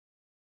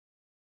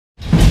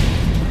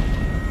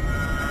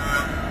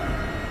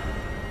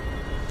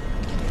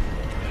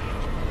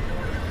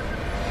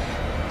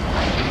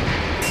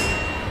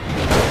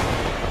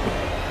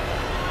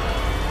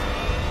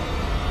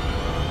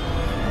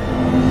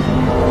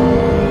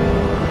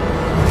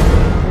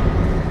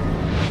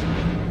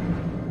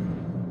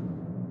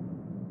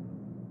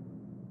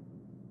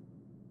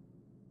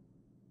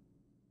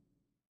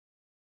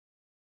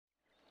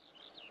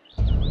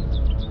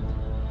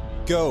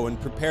go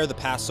and prepare the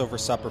Passover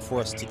supper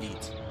for us to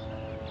eat.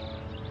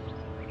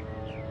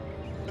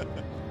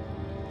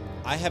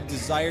 I have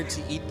desired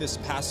to eat this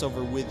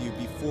Passover with you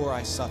before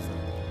I suffer.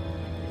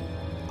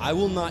 I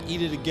will not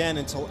eat it again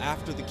until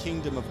after the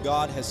kingdom of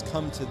God has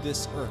come to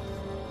this earth.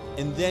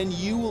 And then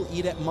you will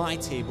eat at my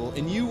table,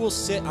 and you will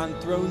sit on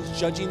thrones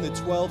judging the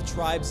 12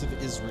 tribes of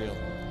Israel.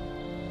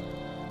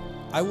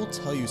 I will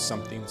tell you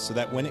something so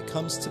that when it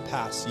comes to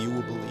pass, you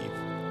will believe.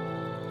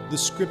 The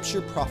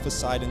scripture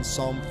prophesied in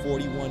Psalm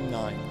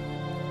 41:9,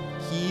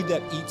 "He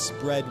that eats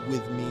bread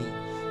with me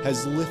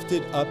has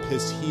lifted up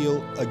his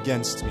heel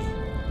against me.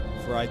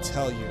 For I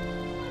tell you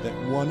that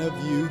one of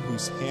you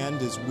whose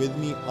hand is with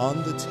me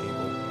on the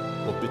table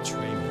will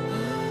betray me."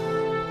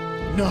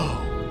 No.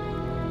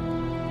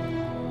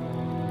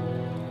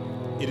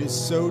 It is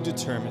so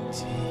determined,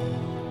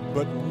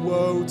 but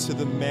woe to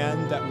the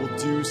man that will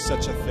do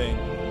such a thing.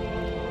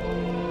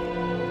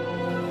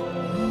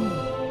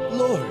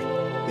 Lord,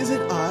 is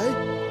it I?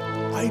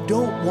 I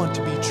don't want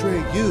to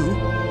betray you.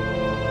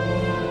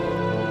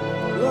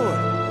 Lord,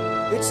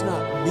 it's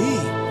not me,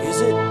 is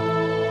it?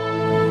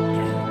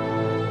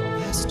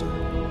 Master,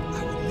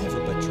 I would never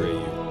betray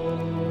you.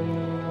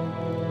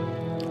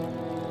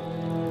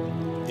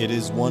 It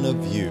is one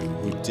of you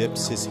who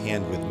dips his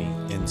hand with me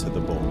into the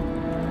bowl.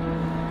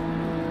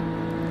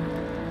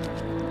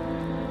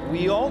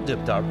 We all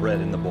dipped our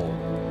bread in the bowl.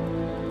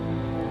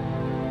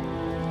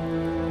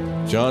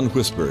 John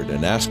whispered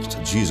and asked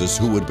Jesus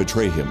who would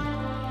betray him.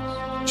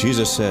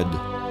 Jesus said,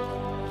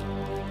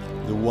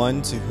 "The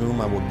one to whom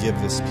I will give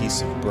this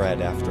piece of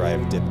bread after I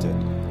have dipped it."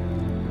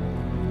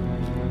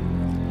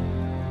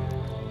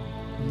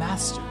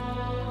 Master,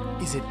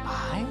 is it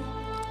I?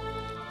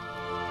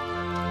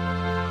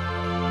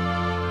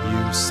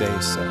 You say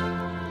so.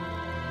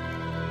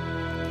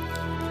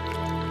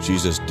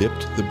 Jesus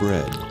dipped the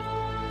bread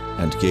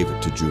and gave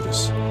it to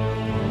Judas.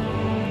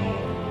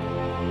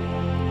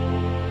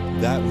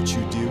 That which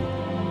you do,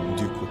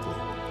 do quickly.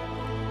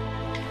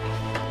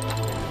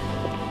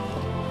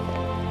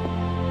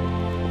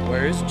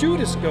 Where is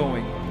Judas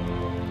going?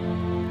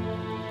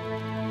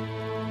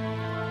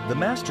 The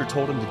master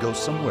told him to go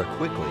somewhere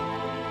quickly.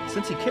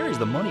 Since he carries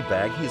the money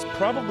bag, he is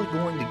probably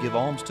going to give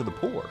alms to the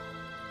poor.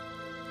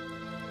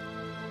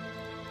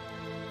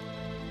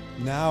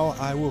 Now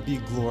I will be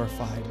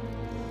glorified.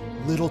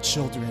 Little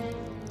children,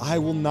 I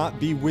will not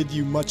be with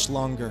you much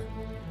longer.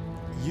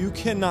 You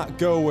cannot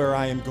go where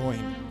I am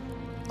going.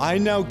 I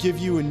now give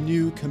you a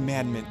new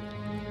commandment,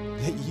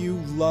 that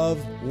you love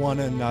one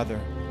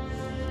another.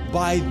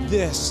 By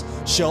this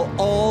shall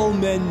all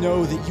men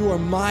know that you are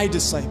my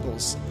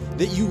disciples,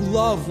 that you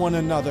love one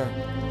another.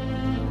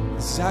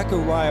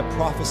 Zechariah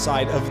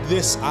prophesied of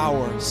this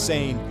hour,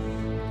 saying,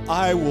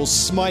 I will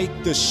smite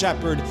the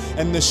shepherd,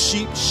 and the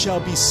sheep shall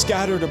be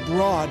scattered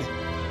abroad.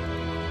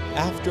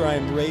 After I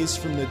am raised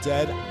from the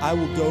dead, I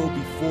will go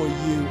before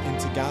you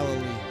into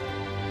Galilee.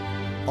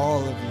 All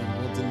of you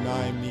will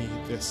deny me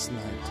this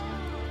night.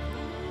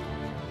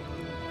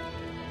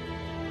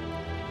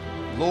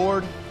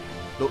 Lord,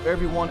 though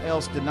everyone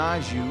else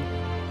denies you,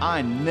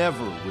 I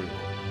never will.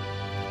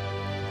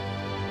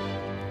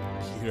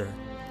 Peter,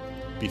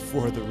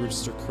 before the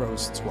rooster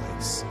crows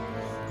twice,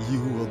 you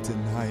will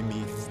deny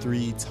me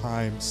 3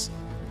 times.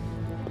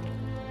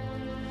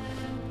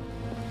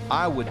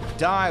 I would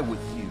die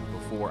with you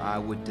before I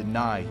would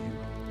deny you.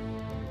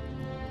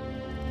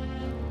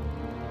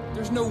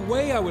 There's no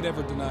way I would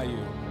ever deny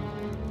you.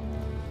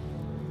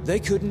 They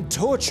couldn't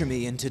torture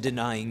me into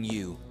denying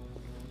you.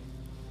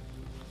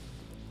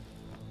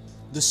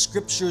 The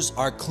scriptures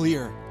are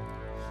clear.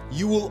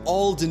 You will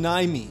all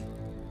deny me.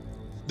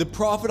 The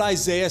prophet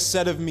Isaiah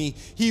said of me,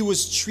 he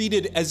was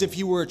treated as if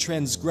he were a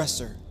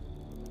transgressor.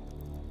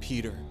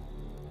 Peter,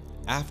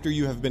 after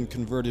you have been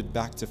converted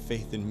back to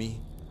faith in me,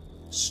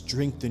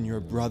 strengthen your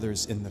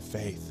brothers in the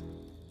faith.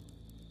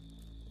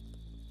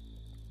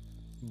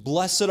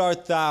 Blessed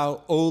art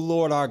thou, O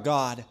Lord our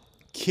God,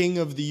 King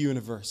of the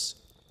universe,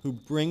 who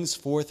brings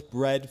forth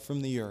bread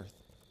from the earth.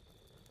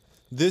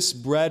 This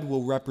bread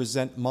will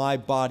represent my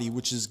body,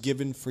 which is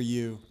given for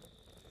you.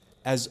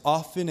 As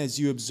often as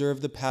you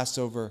observe the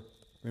Passover,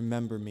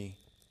 remember me.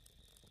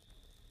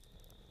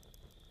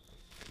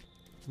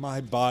 My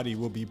body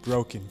will be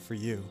broken for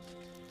you.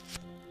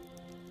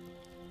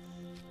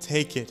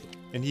 Take it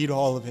and eat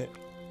all of it.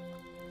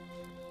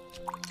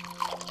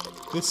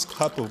 This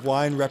cup of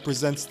wine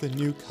represents the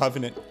new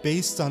covenant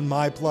based on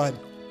my blood,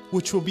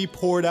 which will be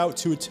poured out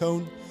to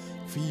atone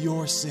for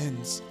your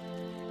sins.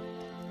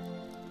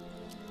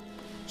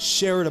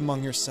 Share it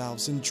among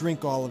yourselves and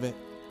drink all of it.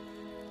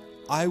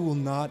 I will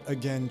not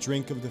again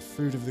drink of the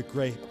fruit of the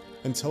grape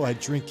until I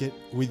drink it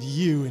with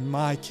you in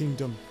my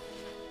kingdom.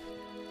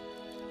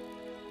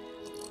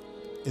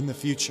 In the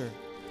future,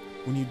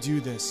 when you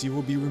do this, you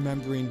will be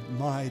remembering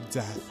my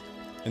death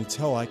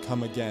until I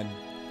come again.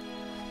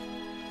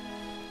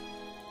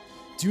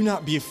 Do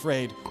not be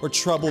afraid or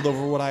troubled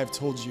over what I have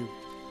told you.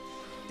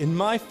 In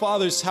my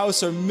Father's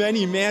house are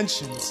many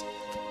mansions.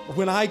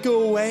 When I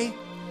go away,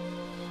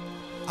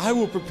 I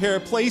will prepare a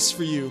place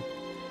for you.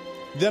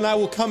 Then I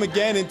will come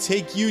again and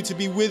take you to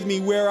be with me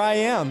where I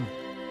am.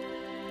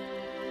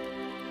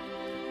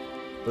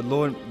 But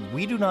Lord,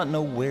 we do not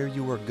know where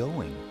you are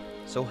going,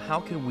 so how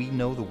can we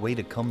know the way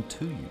to come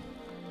to you?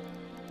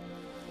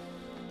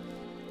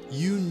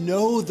 You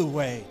know the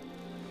way,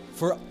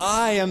 for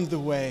I am the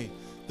way,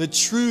 the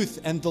truth,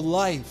 and the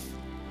life.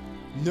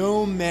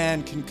 No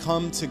man can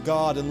come to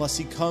God unless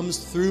he comes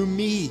through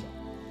me.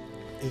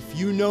 If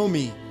you know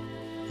me,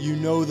 you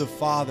know the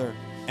Father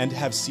and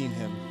have seen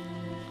him.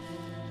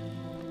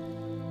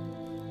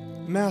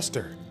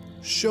 Master,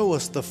 show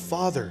us the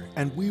Father,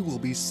 and we will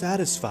be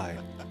satisfied.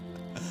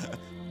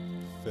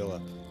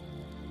 Philip,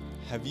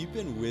 have you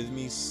been with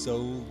me so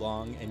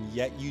long, and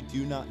yet you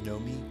do not know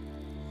me?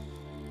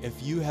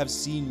 If you have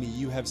seen me,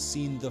 you have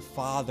seen the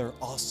Father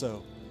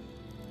also.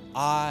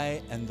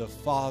 I and the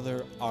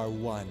Father are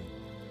one.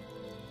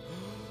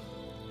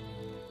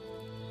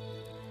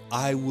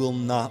 I will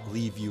not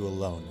leave you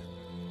alone.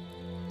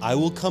 I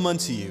will come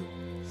unto you.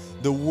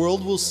 The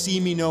world will see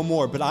me no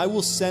more, but I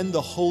will send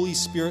the Holy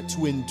Spirit to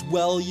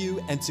indwell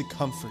you and to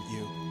comfort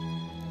you.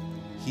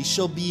 He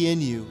shall be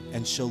in you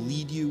and shall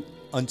lead you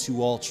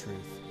unto all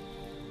truth.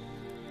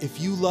 If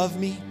you love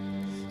me,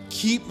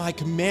 keep my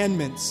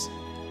commandments.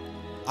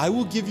 I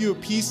will give you a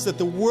peace that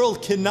the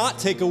world cannot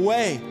take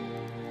away.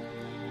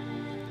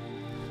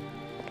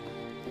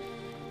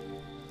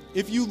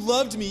 If you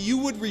loved me, you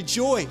would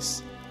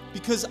rejoice,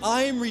 because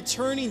I am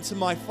returning to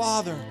my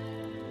Father.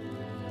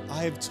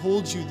 I have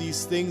told you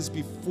these things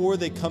before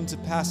they come to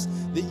pass,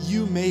 that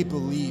you may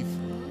believe.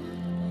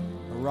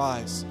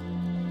 Arise,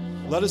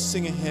 let us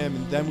sing a hymn,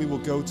 and then we will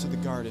go to the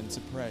garden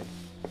to pray.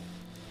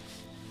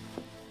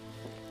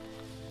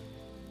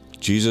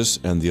 Jesus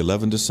and the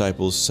 11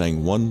 disciples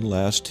sang one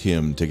last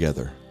hymn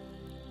together.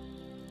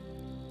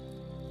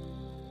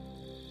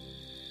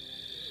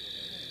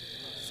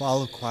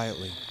 Follow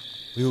quietly.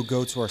 We will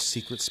go to our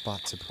secret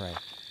spot to pray.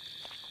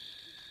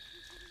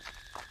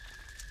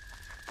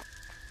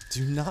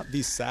 Do not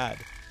be sad,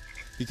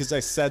 because I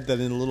said that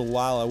in a little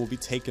while I will be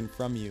taken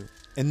from you,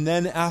 and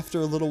then after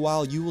a little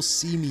while you will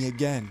see me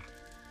again.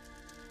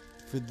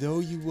 For though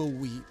you will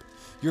weep,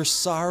 your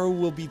sorrow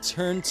will be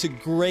turned to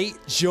great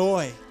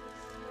joy.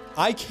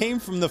 I came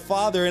from the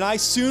Father, and I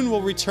soon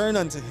will return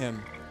unto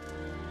him.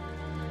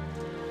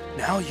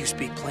 Now you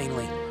speak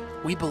plainly.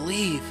 We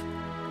believe.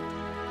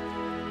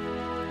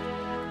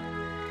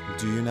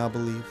 Do you now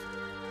believe?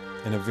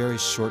 In a very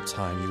short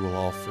time you will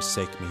all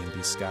forsake me and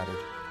be scattered.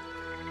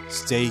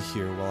 Stay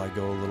here while I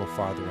go a little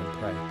farther and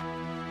pray.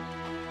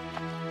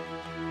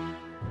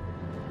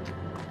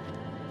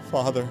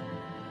 Father,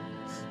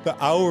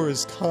 the hour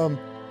has come.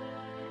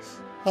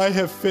 I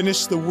have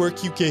finished the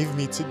work you gave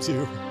me to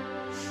do.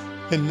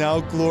 And now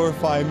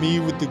glorify me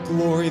with the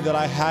glory that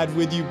I had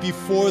with you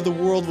before the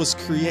world was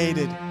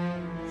created.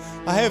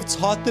 I have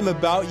taught them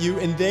about you,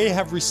 and they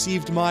have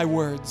received my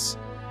words.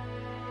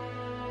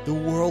 The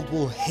world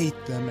will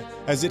hate them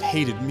as it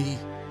hated me,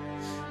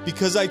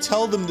 because I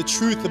tell them the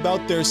truth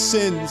about their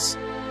sins.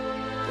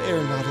 They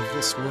are not of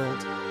this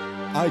world.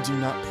 I do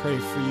not pray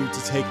for you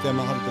to take them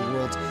out of the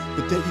world,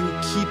 but that you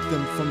would keep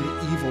them from the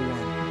evil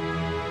one.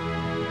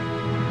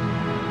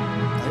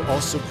 I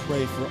also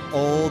pray for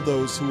all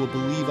those who will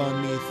believe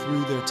on me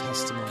through their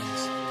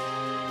testimonies.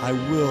 I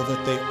will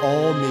that they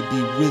all may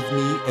be with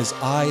me as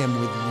I am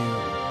with you.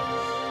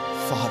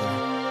 Father,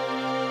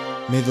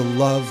 may the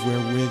love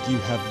wherewith you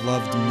have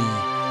loved me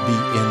be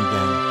in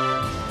them,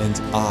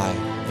 and I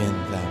in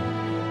them.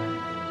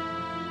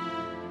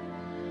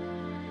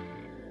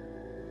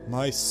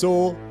 My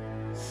soul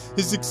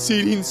is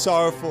exceeding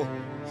sorrowful,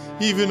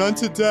 even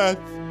unto death.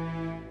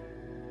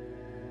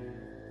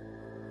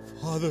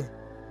 Father,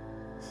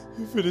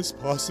 if it is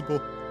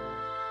possible,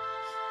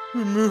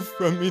 remove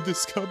from me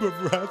this cup of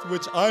wrath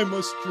which I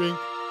must drink.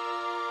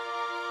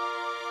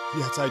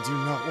 Yet I do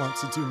not want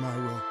to do my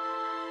will,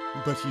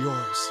 but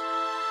yours.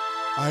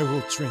 I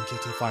will drink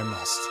it if I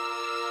must.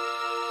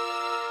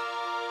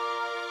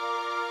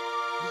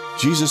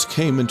 Jesus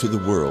came into the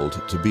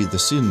world to be the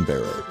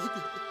sin-bearer,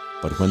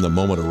 but when the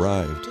moment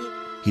arrived,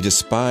 he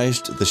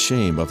despised the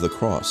shame of the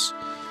cross,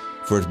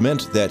 for it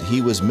meant that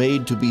he was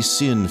made to be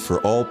sin for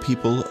all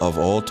people of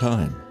all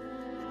time.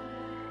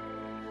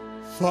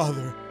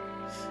 Father,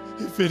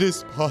 if it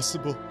is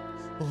possible,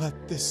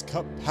 let this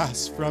cup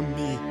pass from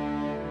me.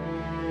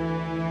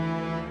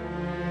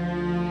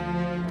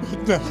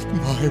 But not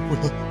my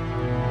will,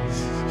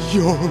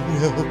 your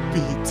will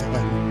be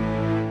done.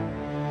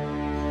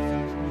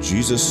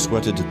 Jesus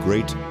sweated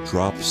great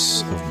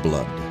drops of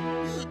blood.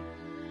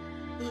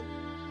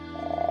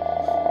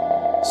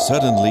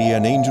 Suddenly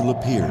an angel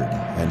appeared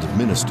and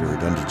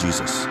ministered unto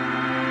Jesus.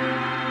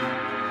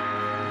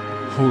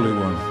 Holy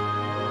One,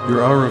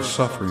 your hour of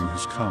suffering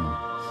has come,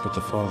 but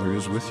the Father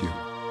is with you.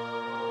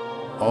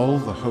 All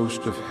the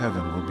host of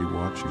heaven will be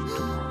watching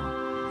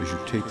tomorrow as you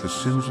take the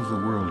sins of the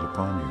world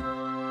upon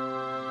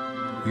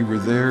you. We were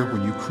there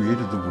when you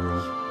created the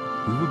world.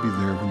 We will be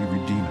there when you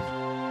redeem it.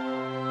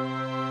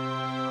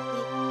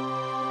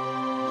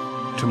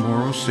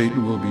 Tomorrow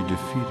Satan will be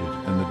defeated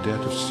and the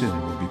debt of sin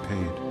will be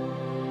paid.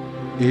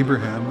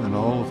 Abraham and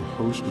all of the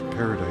host of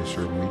paradise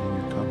are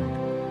awaiting your coming.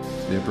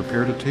 They have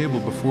prepared a table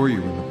before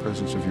you in the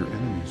presence of your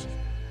enemies.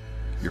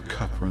 Your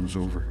cup runs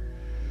over.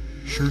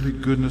 Surely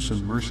goodness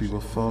and mercy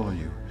will follow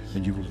you,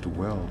 and you will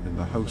dwell in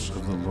the house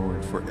of the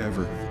Lord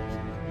forever.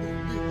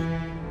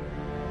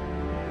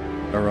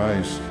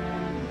 Arise,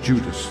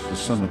 Judas, the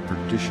son of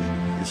perdition,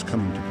 is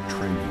coming to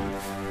betray you.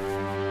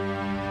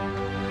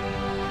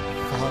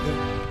 Father,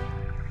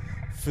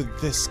 for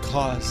this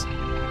cause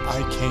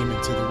I came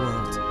into the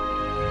world.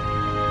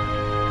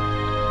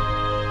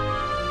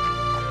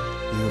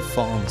 You have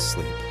fallen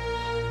asleep.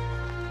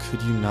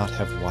 Could you not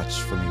have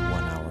watched for me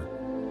 1 hour?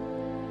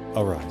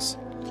 Arise.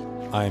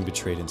 I am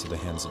betrayed into the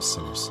hands of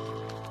sinners.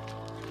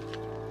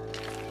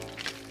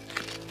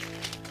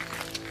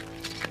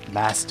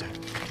 Master,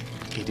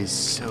 it is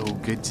so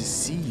good to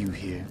see you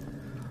here,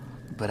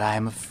 but I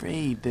am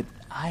afraid that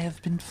I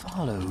have been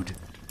followed.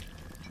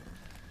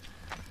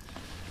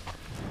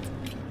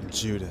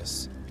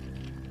 Judas,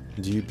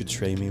 do you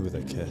betray me with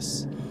a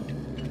kiss?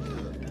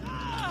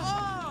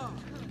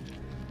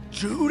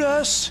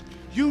 Judas,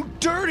 you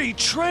dirty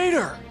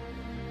traitor!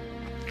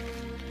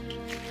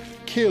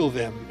 Kill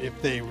them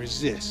if they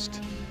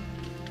resist.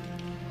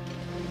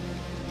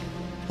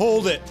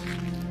 Hold it!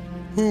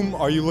 Whom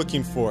are you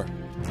looking for?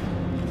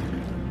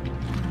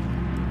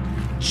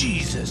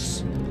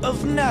 Jesus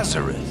of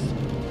Nazareth.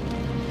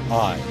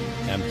 I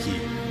am he.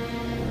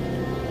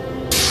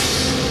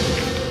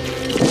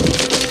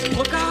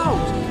 Look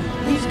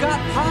out! He's got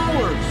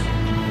powers!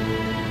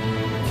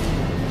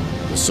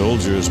 The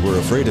soldiers were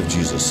afraid of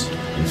Jesus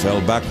and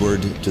fell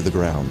backward to the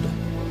ground.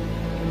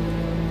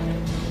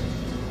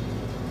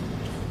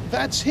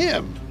 That's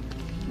him.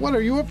 What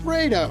are you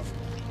afraid of?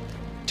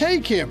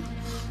 Take him.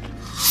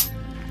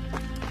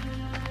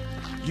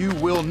 You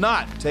will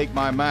not take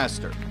my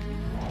master.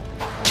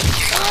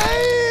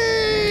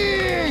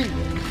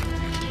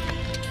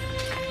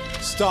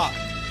 Stop!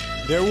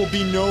 There will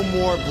be no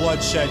more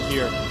bloodshed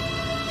here.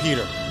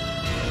 Peter,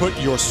 put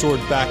your sword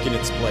back in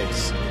its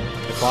place.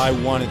 If I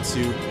wanted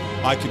to,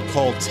 I could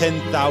call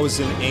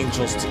 10,000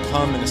 angels to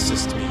come and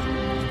assist me.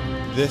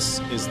 This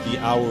is the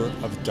hour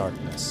of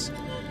darkness.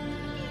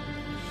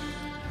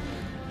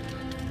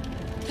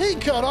 He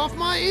cut off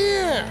my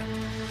ear!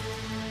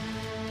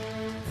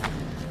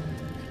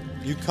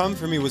 You come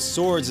for me with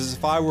swords as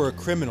if I were a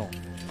criminal.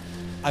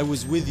 I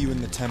was with you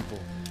in the temple.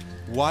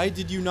 Why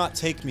did you not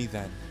take me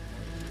then?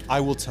 I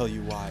will tell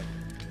you why.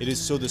 It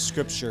is so the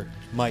scripture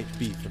might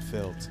be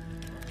fulfilled.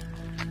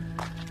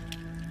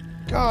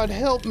 God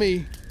help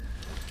me.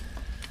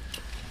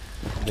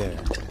 There,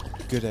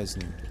 good as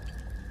new.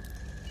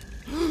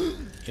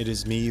 It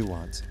is me you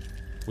want.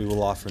 We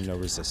will offer no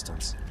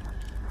resistance.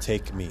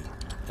 Take me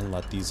and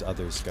let these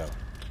others go.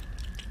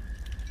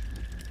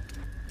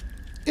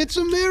 It's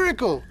a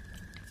miracle.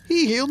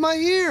 He healed my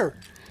ear.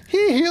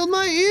 He healed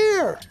my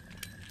ear.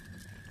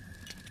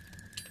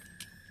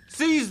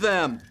 Seize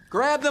them!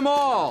 Grab them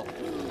all!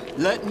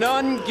 Let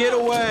none get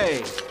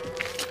away!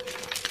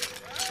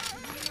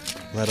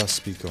 Let us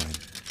be going.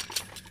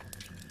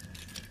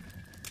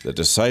 The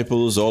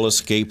disciples all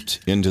escaped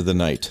into the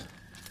night.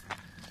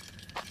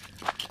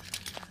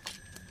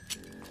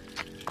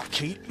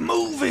 Keep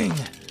moving.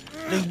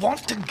 They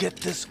want to get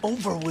this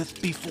over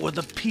with before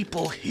the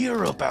people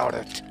hear about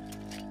it.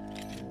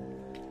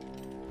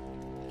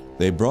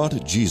 They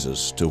brought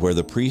Jesus to where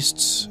the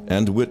priests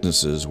and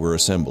witnesses were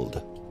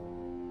assembled.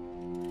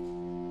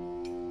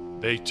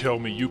 They tell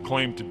me you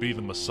claim to be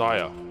the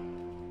Messiah,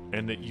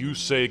 and that you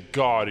say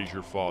God is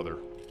your father.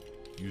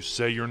 You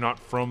say you're not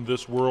from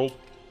this world?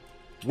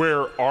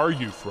 Where are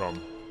you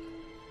from?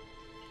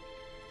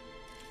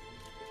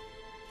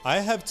 I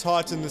have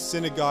taught in the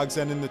synagogues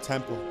and in the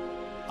temple.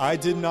 I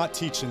did not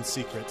teach in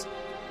secret.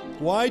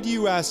 Why do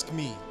you ask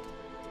me?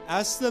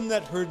 Ask them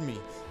that heard me.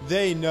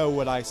 They know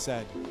what I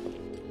said.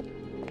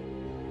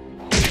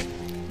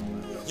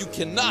 You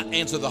cannot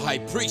answer the high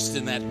priest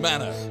in that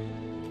manner.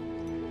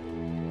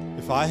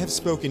 If I have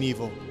spoken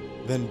evil,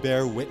 then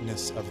bear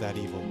witness of that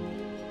evil.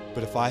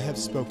 But if I have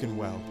spoken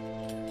well,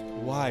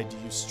 why do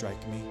you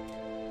strike me?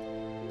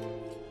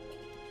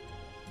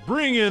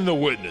 Bring in the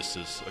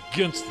witnesses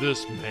against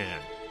this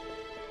man.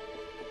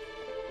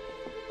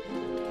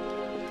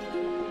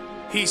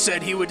 He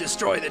said he would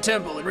destroy the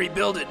temple and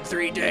rebuild it in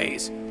 3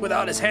 days,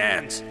 without his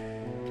hands.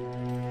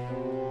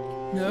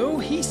 No,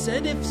 he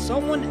said if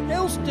someone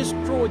else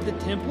destroyed the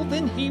temple,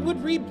 then he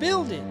would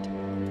rebuild it.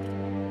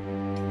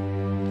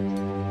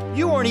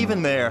 You weren't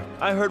even there.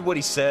 I heard what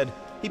he said.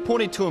 He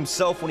pointed to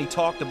himself when he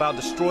talked about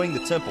destroying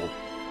the temple.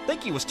 I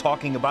think he was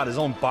talking about his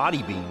own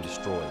body being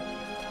destroyed.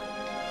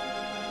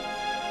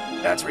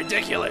 That's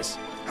ridiculous.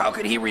 How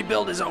could he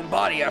rebuild his own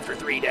body after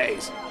 3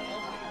 days?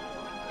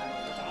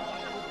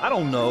 I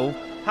don't know.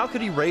 How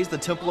could he raise the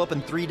temple up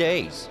in 3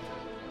 days?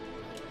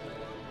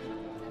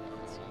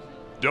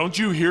 Don't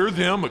you hear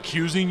them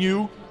accusing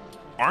you?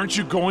 Aren't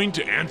you going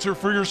to answer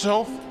for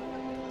yourself?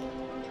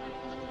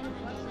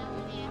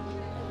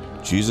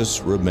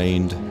 Jesus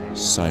remained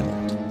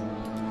silent.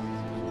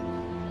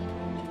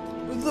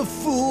 The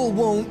fool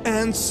won't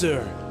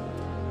answer.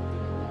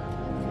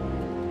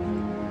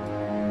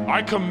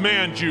 I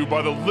command you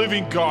by the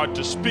living God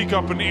to speak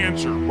up and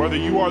answer whether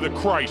you are the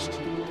Christ,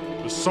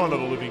 the Son of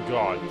the living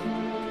God.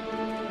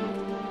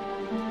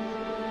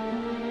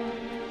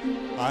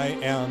 I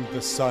am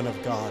the Son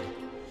of God,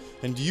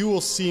 and you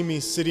will see me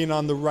sitting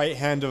on the right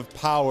hand of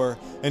power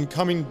and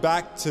coming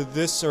back to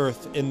this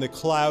earth in the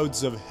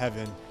clouds of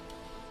heaven.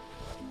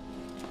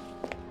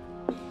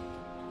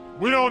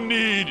 We don't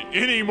need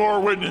any more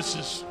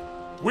witnesses.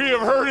 We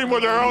have heard him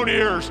with our own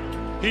ears.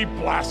 He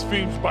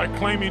blasphemes by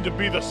claiming to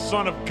be the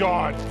Son of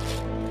God.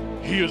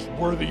 He is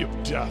worthy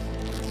of death.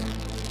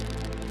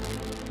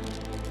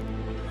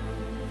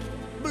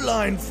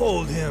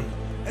 Blindfold him,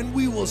 and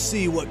we will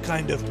see what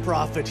kind of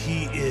prophet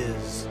he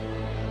is.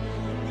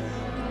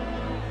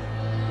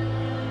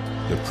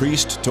 The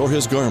priest tore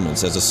his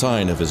garments as a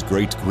sign of his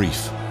great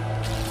grief.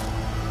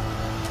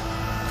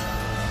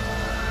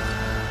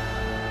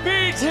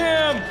 Beat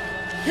him!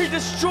 He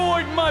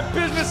destroyed my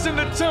business in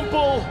the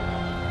temple!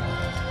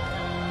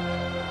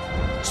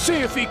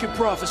 See if he can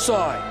prophesy.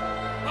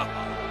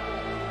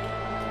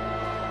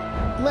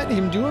 Let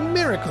him do a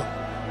miracle.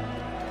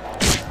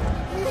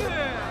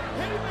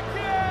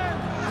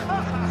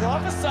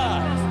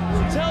 Prophesy!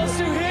 Tell us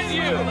who hit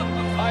you!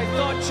 I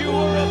thought you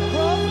were a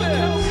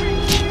prophet!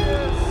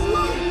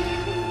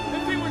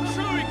 If he were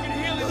true, he could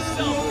heal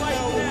himself right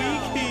now! How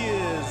weak he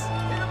is!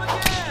 Hit him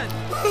again!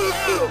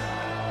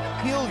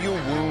 Heal your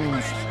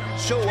wounds.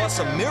 Show us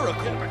a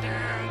miracle.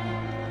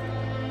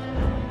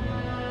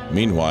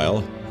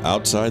 Meanwhile,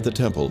 outside the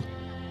temple,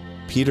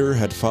 Peter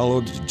had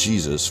followed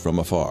Jesus from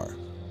afar.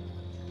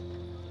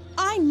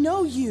 I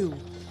know you.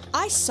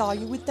 I saw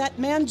you with that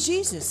man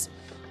Jesus.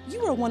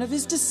 You are one of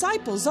his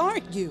disciples,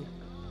 aren't you?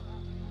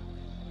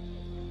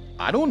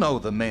 I don't know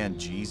the man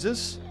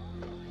Jesus.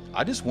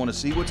 I just want to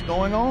see what's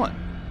going on.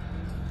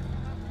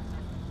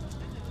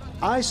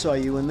 I saw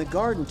you in the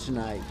garden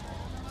tonight.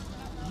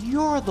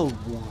 You're the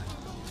one.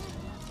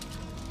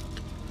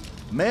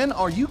 Man,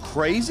 are you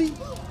crazy?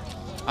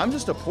 I'm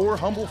just a poor,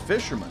 humble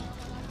fisherman.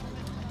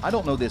 I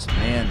don't know this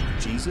man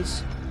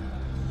Jesus.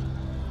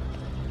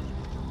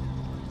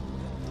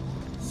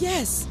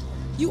 Yes,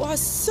 you are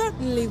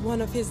certainly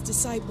one of his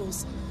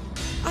disciples.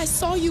 I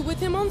saw you with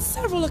him on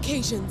several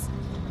occasions.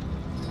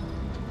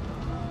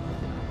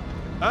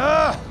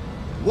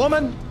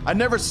 Woman, I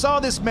never saw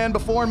this man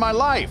before in my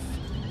life.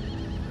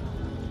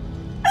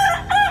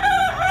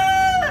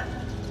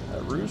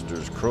 That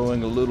rooster's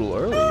crowing a little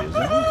early,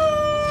 isn't he?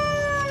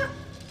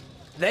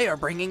 They are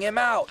bringing him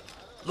out.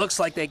 Looks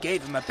like they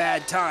gave him a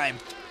bad time.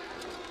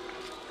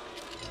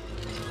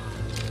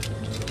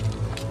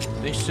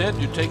 They said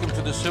to take him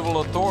to the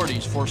civil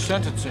authorities for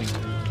sentencing.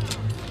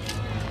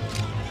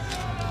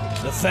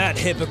 The fat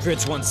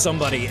hypocrites want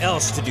somebody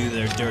else to do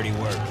their dirty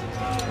work.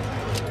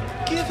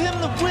 Give him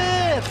the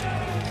whip!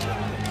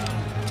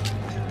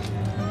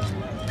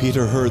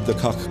 Peter heard the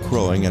cock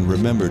crowing and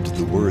remembered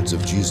the words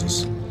of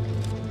Jesus,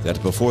 that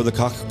before the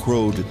cock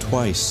crowed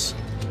twice,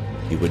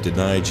 he would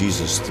deny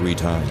Jesus 3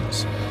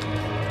 times.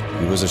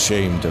 He was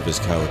ashamed of his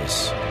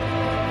cowardice.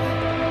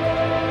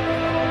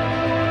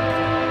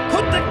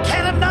 Put the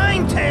cat of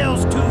 9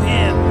 tails to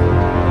him!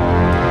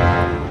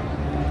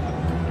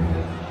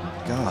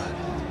 God,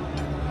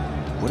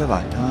 what have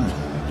I done?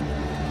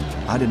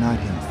 I denied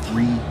him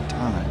 3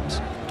 times,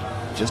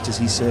 just as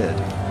he said.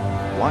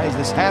 Why is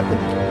this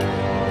happening?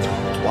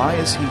 Why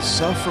is he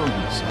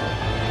suffering so?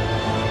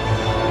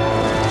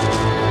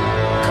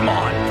 Come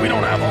on, we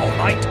don't have all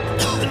night.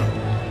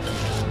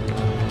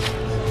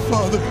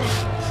 Father,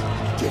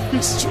 give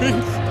me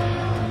strength.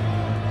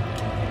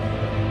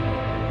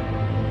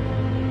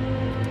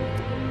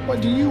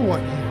 What do you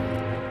want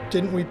here?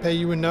 Didn't we pay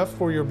you enough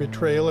for your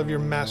betrayal of your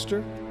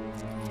master?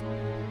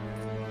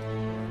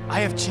 I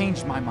have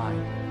changed my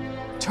mind.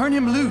 Turn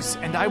him loose,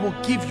 and I will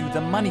give you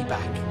the money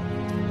back.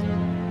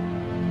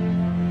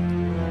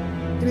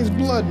 It is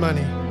blood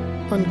money,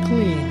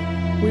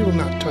 unclean. We will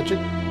not touch it.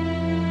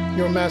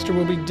 Your master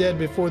will be dead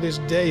before this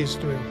day is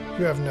through.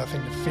 You have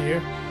nothing to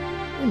fear.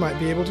 We might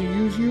be able to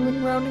use you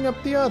in rounding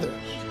up the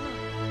others.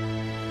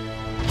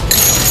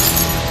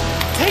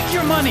 Take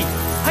your money!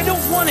 I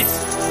don't want it!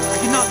 I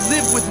cannot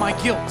live with my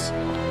guilt.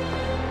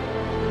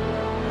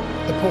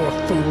 The poor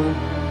fool.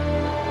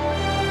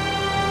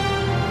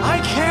 I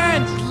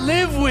can't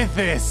live with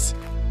this!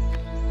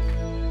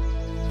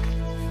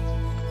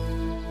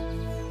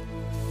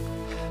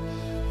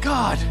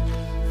 God,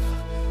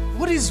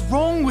 what is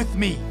wrong with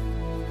me?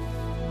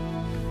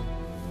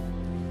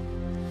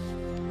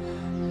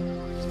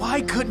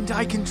 Why couldn't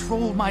I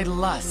control my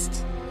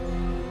lust?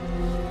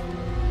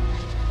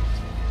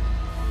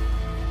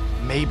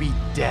 Maybe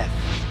death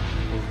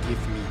will give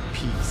me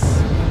peace.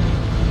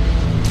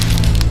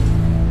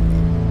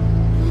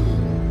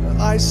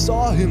 I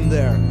saw him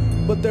there,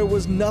 but there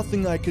was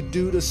nothing I could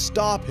do to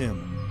stop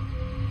him.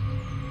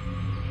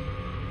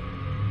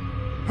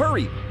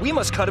 Hurry, we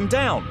must cut him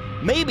down.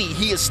 Maybe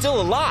he is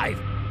still alive.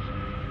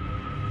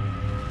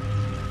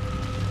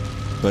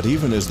 But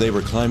even as they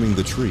were climbing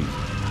the tree,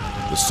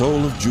 the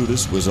soul of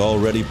Judas was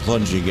already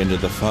plunging into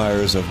the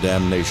fires of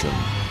damnation.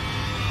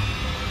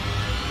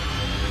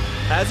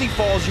 As he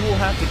falls, you will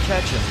have to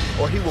catch him,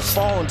 or he will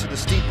fall into the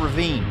steep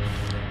ravine.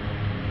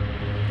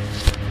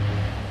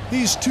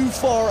 He's too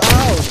far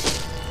out!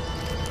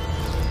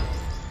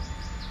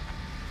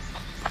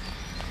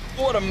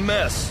 What a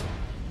mess!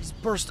 He's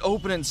burst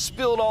open and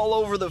spilled all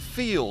over the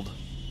field.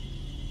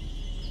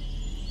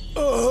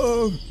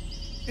 Oh,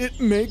 it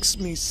makes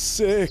me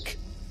sick.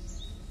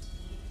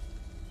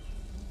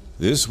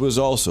 This was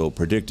also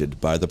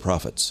predicted by the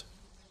prophets.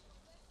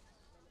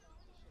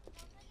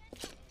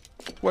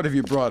 What have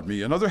you brought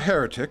me? Another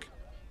heretic?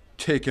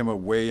 Take him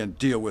away and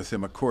deal with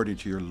him according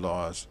to your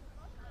laws.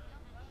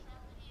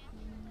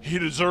 He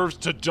deserves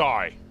to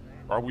die,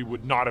 or we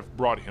would not have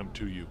brought him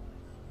to you.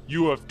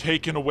 You have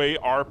taken away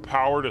our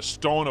power to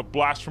stone a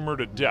blasphemer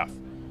to death.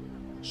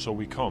 So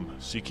we come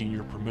seeking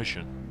your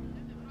permission.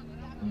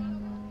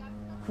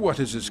 What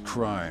is his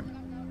crime?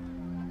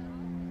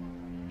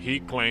 He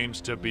claims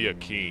to be a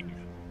king.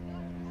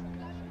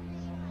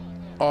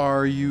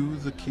 Are you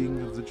the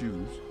king of the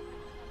Jews?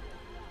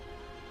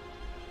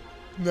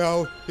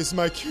 Now is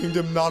my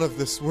kingdom not of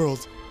this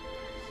world.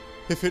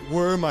 If it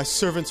were, my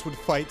servants would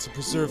fight to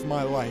preserve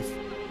my life.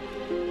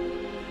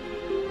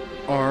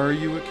 Are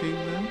you a king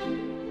then?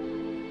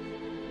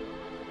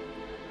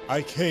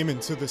 I came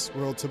into this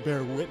world to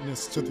bear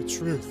witness to the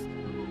truth.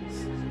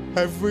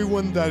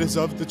 Everyone that is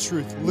of the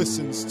truth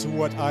listens to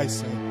what I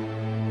say.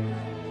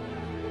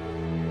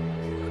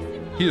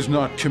 He has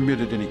not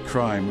committed any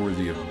crime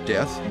worthy of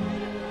death.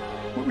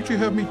 What would you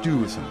have me do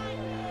with him?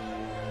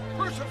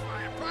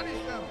 Crucify him!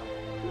 Punish him!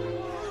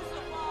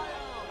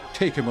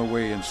 Take him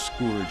away and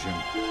scourge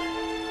him.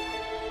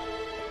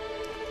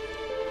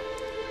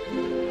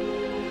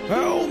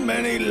 How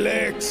many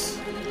licks?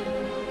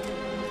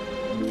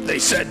 They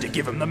said to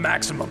give him the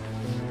maximum.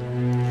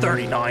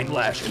 39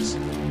 lashes.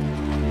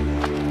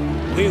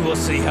 We will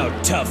see how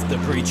tough the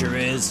preacher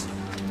is.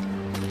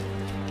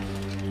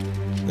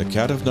 The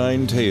cat of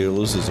nine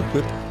tails is a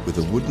whip with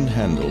a wooden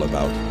handle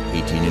about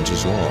 18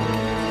 inches long,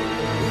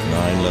 with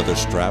 9 leather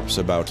straps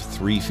about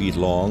 3 feet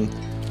long,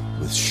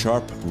 with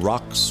sharp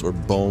rocks or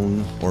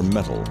bone or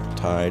metal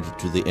tied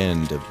to the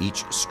end of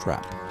each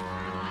strap.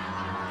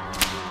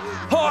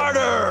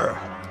 Harder!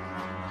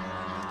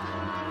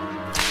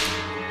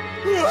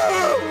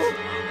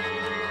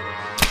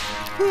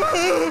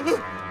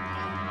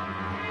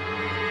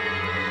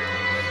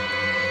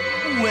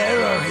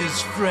 Where are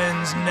his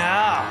friends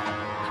now?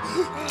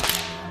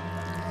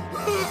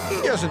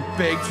 He hasn't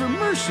begged for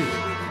mercy.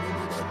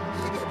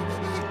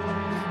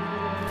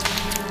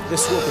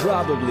 This will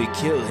probably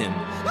kill him,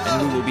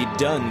 and we will be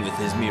done with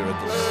his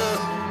miracles.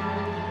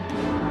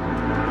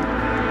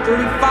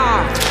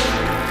 35,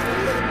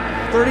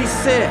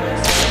 36,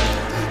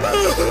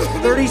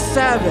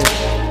 37,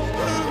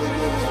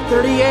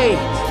 38,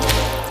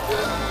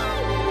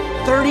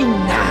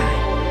 39.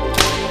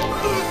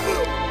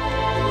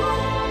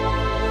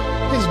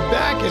 His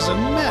back is a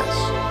mess.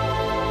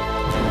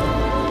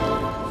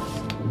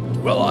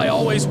 Well, I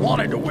always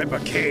wanted to whip a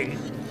king.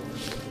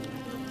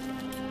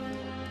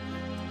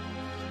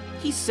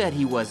 He said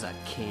he was a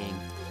king.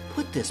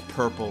 Put this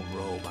purple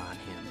robe on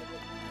him.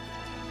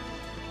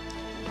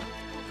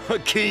 A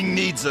king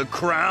needs a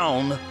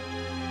crown.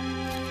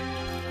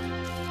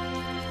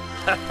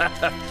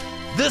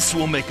 This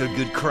will make a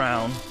good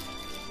crown.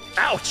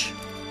 Ouch!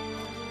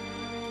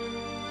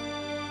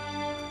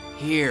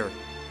 Here,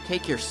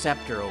 take your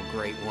scepter, O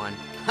Great One.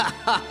 Ha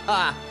ha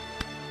ha!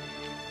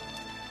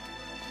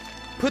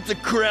 Put the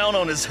crown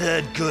on his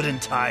head good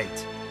and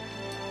tight.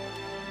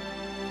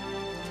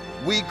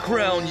 We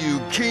crown you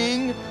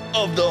king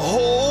of the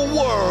whole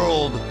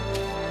world.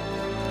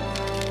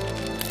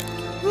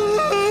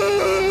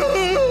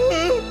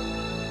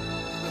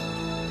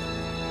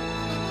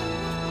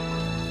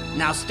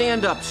 Now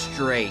stand up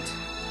straight.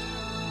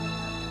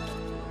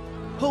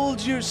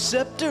 Hold your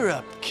scepter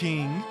up,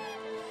 king.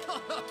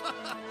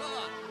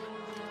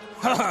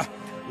 Ha!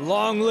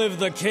 Long live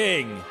the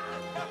king!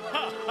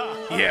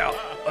 Yeah,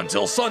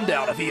 until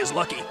sundown if he is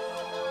lucky.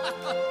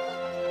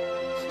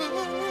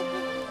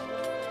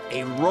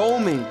 A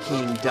Roman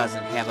king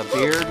doesn't have a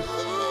beard.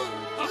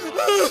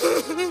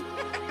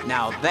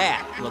 Now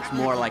that looks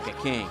more like a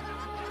king.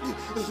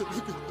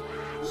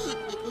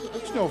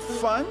 It's no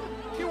fun.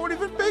 He won't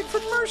even beg for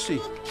mercy.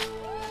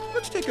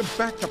 Let's take him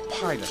back to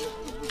Pilate.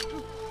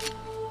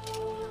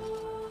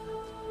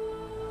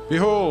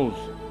 Behold,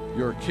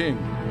 your king.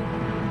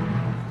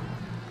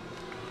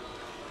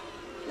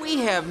 We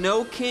have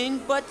no king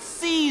but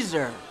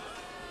Caesar.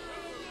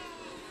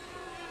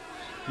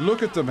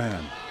 Look at the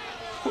man.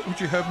 What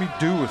would you have me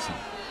do with him?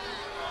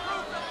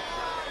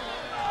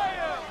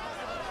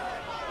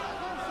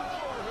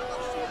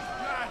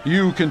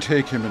 You can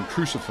take him and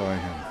crucify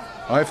him.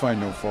 I find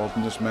no fault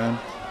in this man.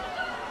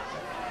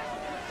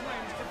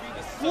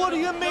 What do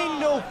you mean,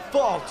 no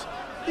fault?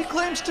 He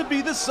claims to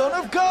be the Son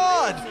of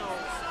God.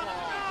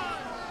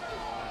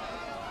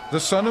 The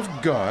Son of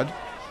God?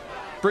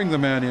 Bring the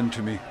man in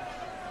to me.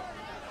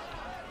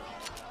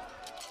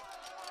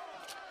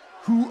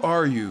 Who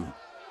are you?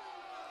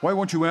 Why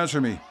won't you answer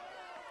me?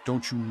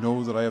 Don't you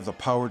know that I have the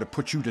power to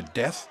put you to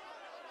death?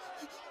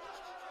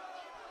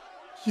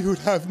 You would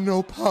have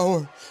no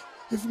power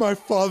if my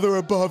Father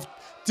above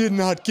did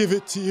not give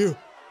it to you.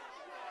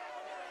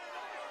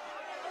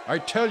 I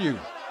tell you,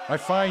 I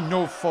find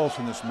no fault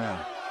in this man.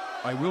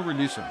 I will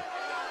release him.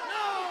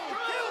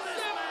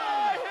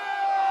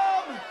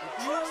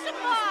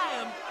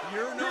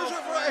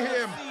 Crucify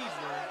him!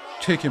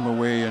 Take him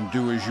away and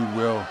do as you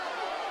will.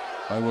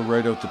 I will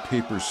write out the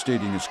papers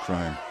stating his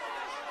crime.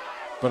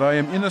 But I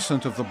am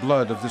innocent of the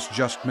blood of this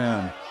just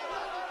man.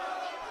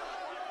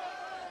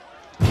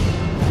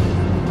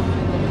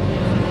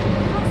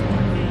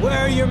 Where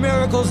are your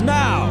miracles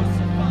now?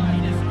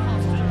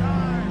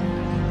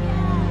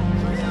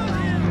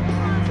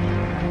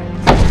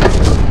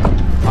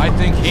 I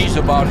think he's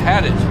about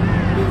had it.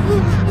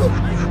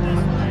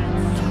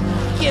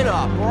 Get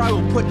up, or I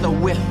will put the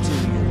whip to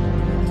you.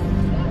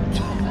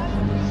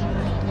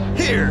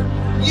 Here,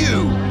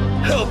 you!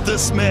 Help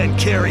this man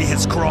carry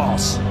his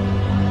cross.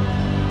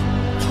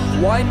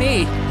 Why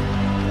me?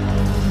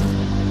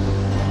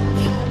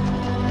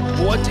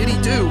 What did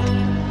he do?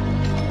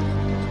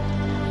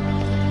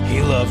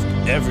 He loved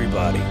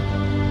everybody.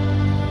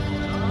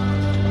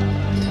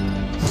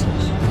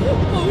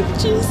 Oh,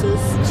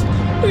 Jesus,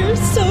 we're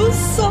so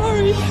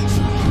sorry.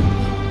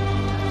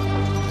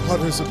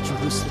 Daughters of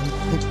Jerusalem,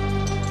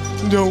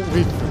 don't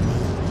weep for me.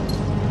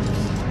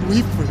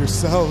 Weep for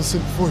yourselves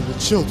and for your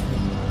children.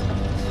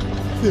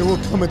 There will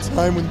come a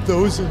time when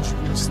those in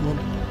Jerusalem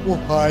will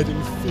hide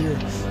in fear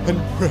and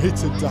pray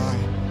to die.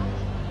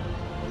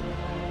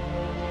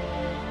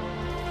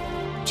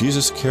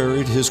 Jesus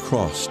carried his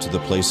cross to the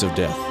place of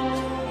death.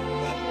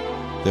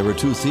 There were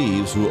 2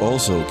 thieves who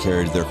also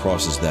carried their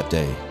crosses that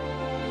day.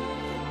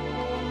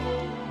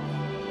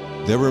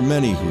 There were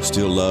many who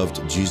still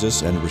loved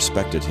Jesus and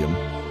respected him,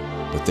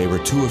 but they were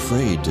too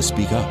afraid to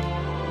speak up.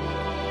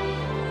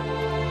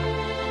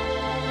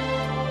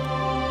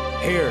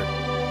 Here,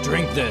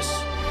 drink this.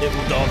 It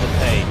will dull the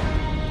pain.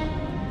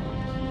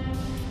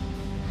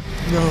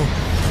 No,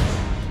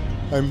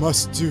 I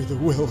must do the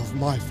will of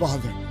my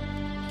Father.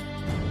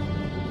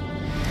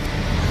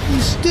 He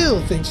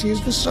still thinks he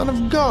is the Son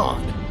of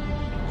God.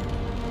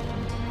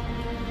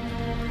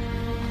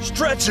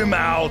 Stretch him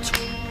out!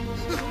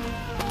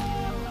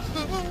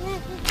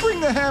 Bring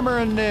the hammer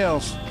and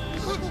nails.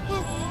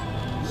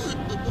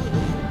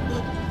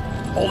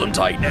 Hold him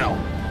tight now.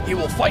 He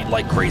will fight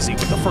like crazy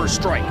with the first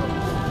strike.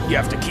 You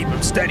have to keep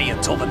him steady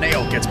until the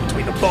nail gets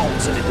between the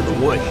bones and into the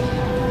wood.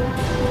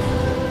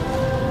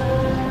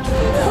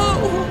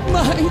 No,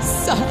 my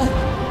son.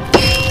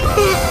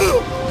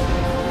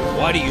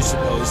 Why do you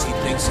suppose he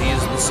thinks he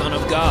is the Son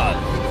of God?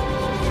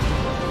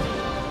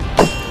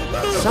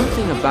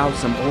 Something about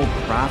some old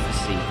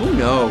prophecy. Who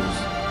knows?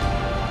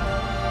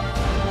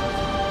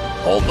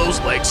 Hold those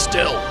legs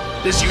still.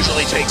 This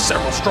usually takes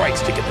several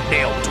strikes to get the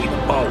nail between the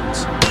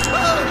bones.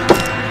 Oh,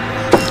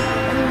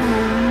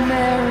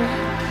 Mary.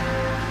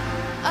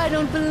 I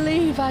don't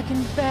believe I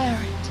can bear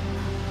it.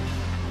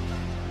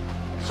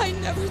 I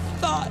never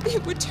thought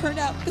it would turn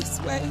out this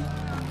way.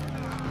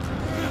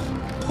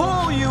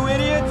 Pull, you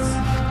idiots!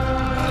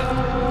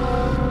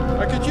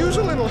 I could use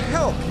a little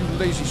help, you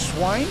lazy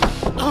swine.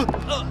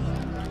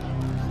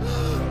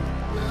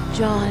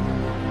 John,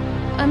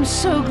 I'm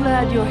so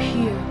glad you're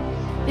here.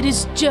 It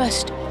is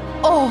just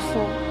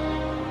awful.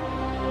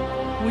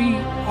 We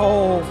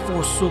all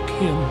forsook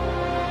him.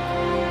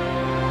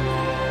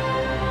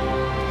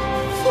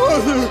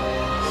 Father,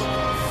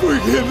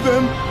 forgive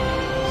them,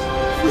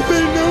 for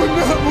they know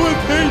not what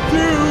they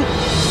do.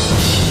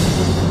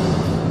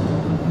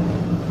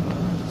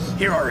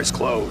 Here are his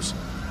clothes.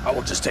 I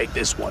will just take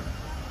this one.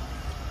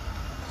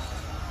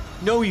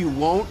 No, you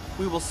won't.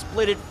 We will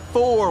split it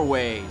 4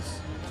 ways.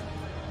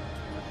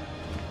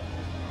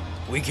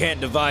 We can't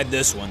divide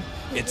this one.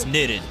 It's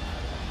knitted.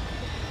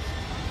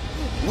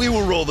 We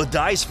will roll the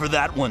dice for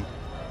that one.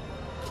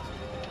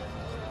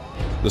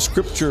 The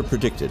scripture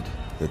predicted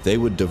that they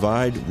would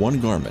divide one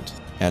garment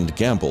and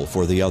gamble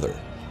for the other.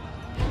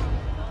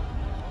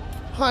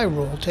 High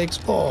roll takes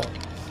all.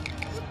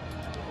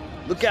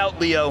 Look out,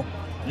 Leo.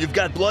 You've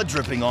got blood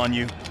dripping on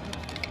you.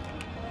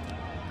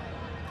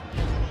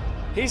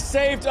 He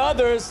saved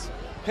others.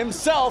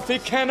 Himself he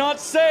cannot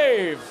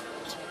save.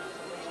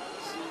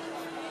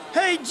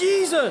 Hey,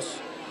 Jesus!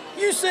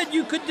 You said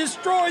you could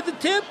destroy the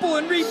temple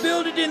and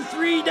rebuild it in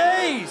 3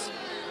 days.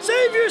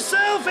 Save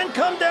yourself and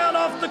come down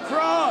off the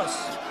cross.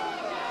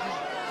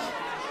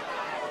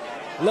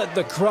 Let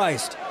the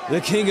Christ,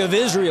 the King of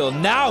Israel,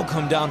 now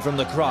come down from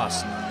the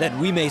cross, that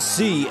we may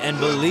see and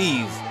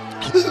believe.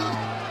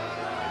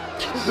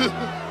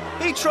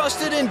 He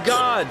trusted in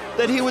God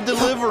that he would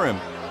deliver him.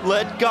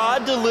 Let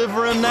God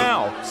deliver him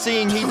now,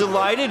 seeing he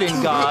delighted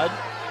in God.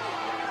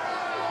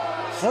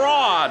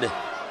 Fraud!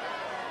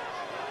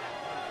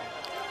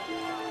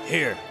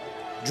 Here,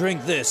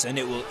 drink this and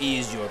it will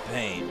ease your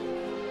pain.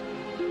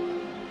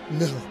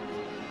 No.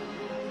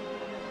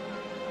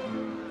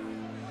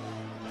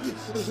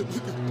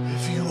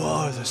 If you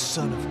are the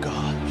Son of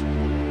God,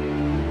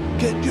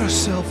 get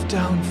yourself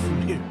down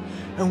from here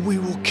and we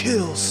will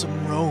kill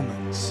some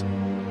Romans.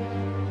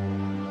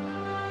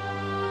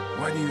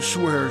 Why do you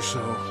swear so?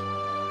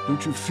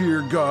 Don't you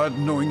fear God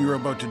knowing you're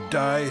about to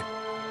die?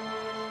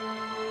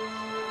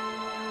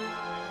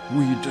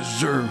 We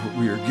deserve what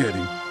we are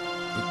getting,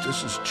 but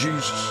this is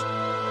Jesus.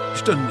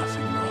 He's done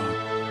nothing wrong.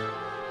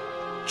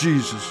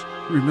 Jesus,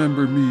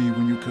 remember me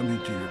when you come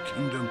into your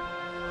kingdom.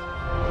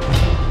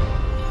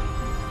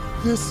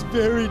 This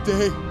very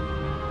day,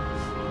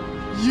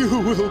 you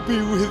will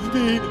be with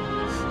me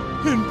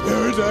in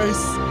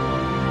paradise.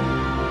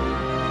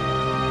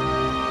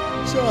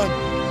 John,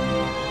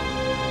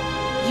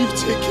 you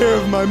take care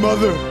of my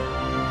mother.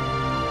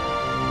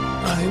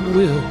 I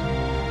will.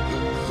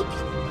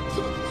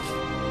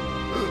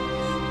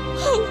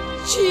 Oh,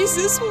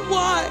 Jesus,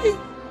 why?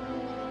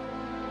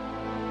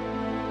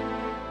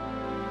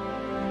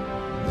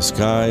 The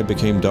sky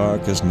became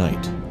dark as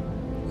night,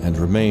 and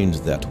remained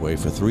that way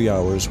for 3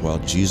 hours while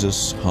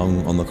Jesus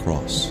hung on the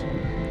cross.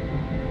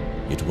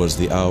 It was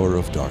the hour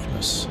of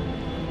darkness.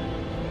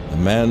 The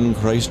man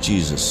Christ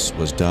Jesus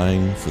was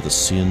dying for the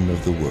sin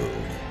of the world.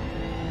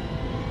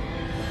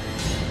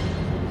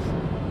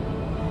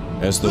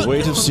 As the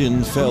weight of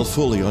sin fell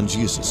fully on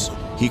Jesus,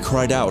 he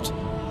cried out,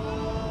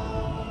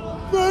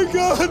 My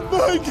God,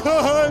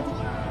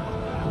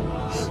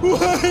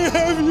 why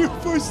have you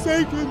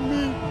forsaken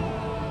me?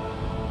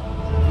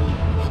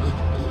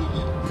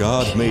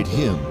 God made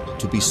him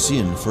to be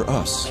sin for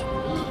us.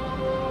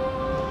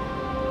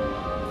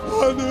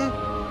 Father,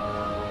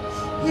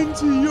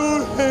 into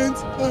your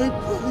hands I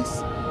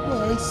place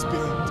my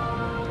spirit.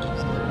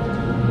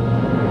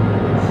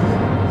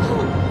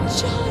 Oh,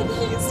 John,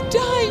 he is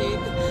dying.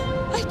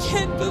 I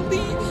can't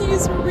believe he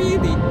is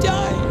really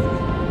dying.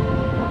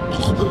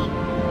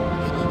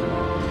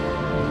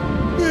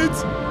 It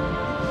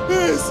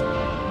is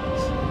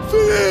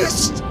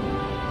finished.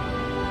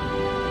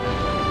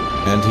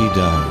 And he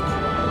died.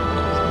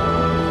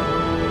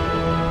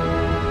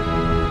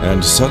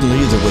 And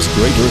suddenly there was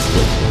great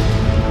earthquake.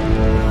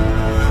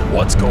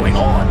 What's going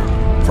on?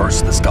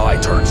 First the sky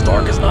turns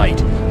dark as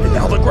night, and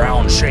now the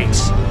ground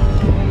shakes.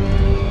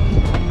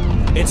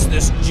 It's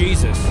this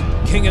Jesus,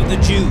 King of the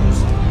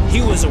Jews.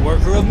 He was a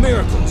worker of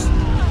miracles.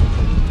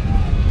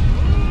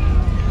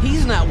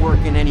 He's not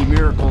working any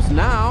miracles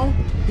now.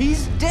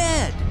 He's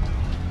dead.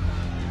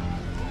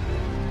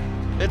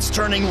 It's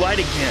turning light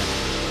again.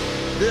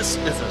 This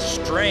is a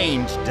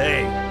strange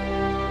day.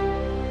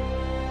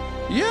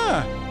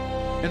 Yeah,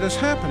 and it's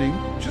happening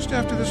just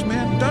after this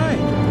man died.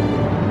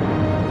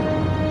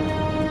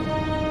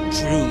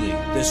 Truly,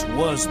 this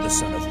was the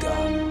Son of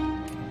God.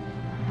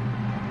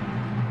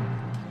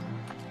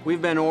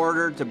 We've been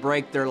ordered to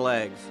break their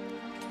legs.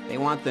 They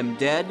want them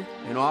dead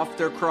and off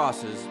their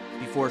crosses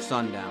before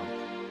sundown.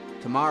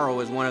 Tomorrow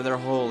is one of their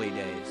holy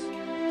days.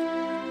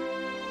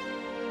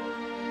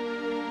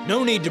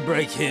 No need to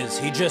break his,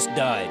 he just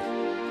died.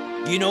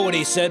 Do you know what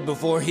he said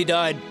before he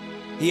died?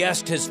 He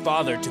asked his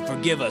Father to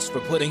forgive us for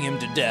putting him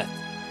to death.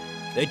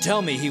 They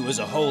tell me he was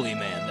a holy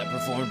man that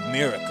performed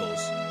miracles.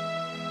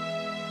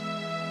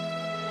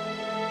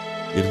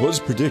 It was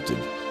predicted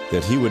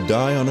that he would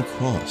die on a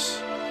cross,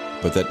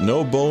 but that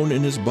no bone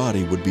in his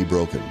body would be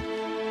broken.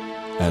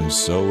 And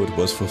so it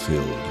was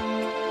fulfilled.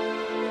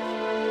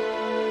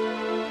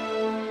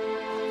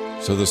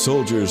 So the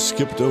soldiers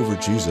skipped over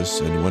Jesus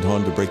and went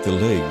on to break the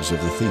legs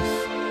of the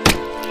thief.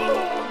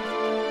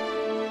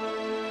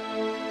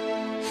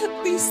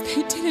 At least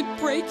they didn't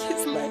break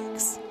his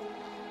legs.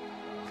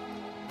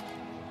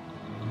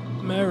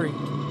 Mary,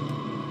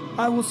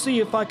 I will see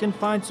if I can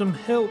find some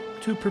help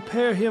to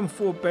prepare him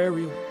for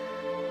burial.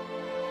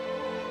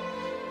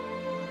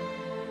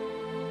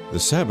 The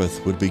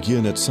Sabbath would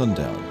begin at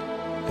sundown,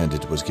 and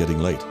it was getting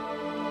late.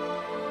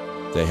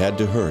 They had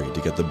to hurry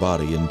to get the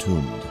body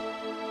entombed.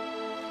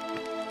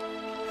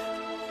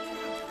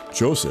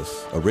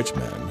 Joseph, a rich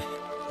man,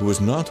 who was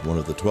not one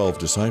of the 12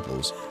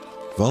 disciples,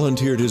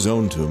 volunteered his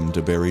own tomb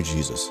to bury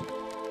Jesus.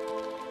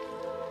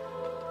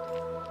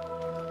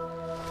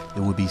 It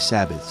will be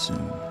Sabbath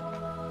soon.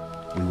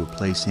 We will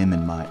place him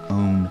in my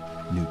own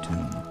new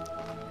tomb.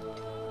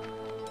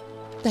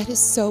 That is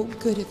so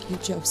good of you,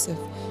 Joseph.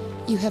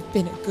 You have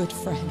been a good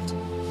friend.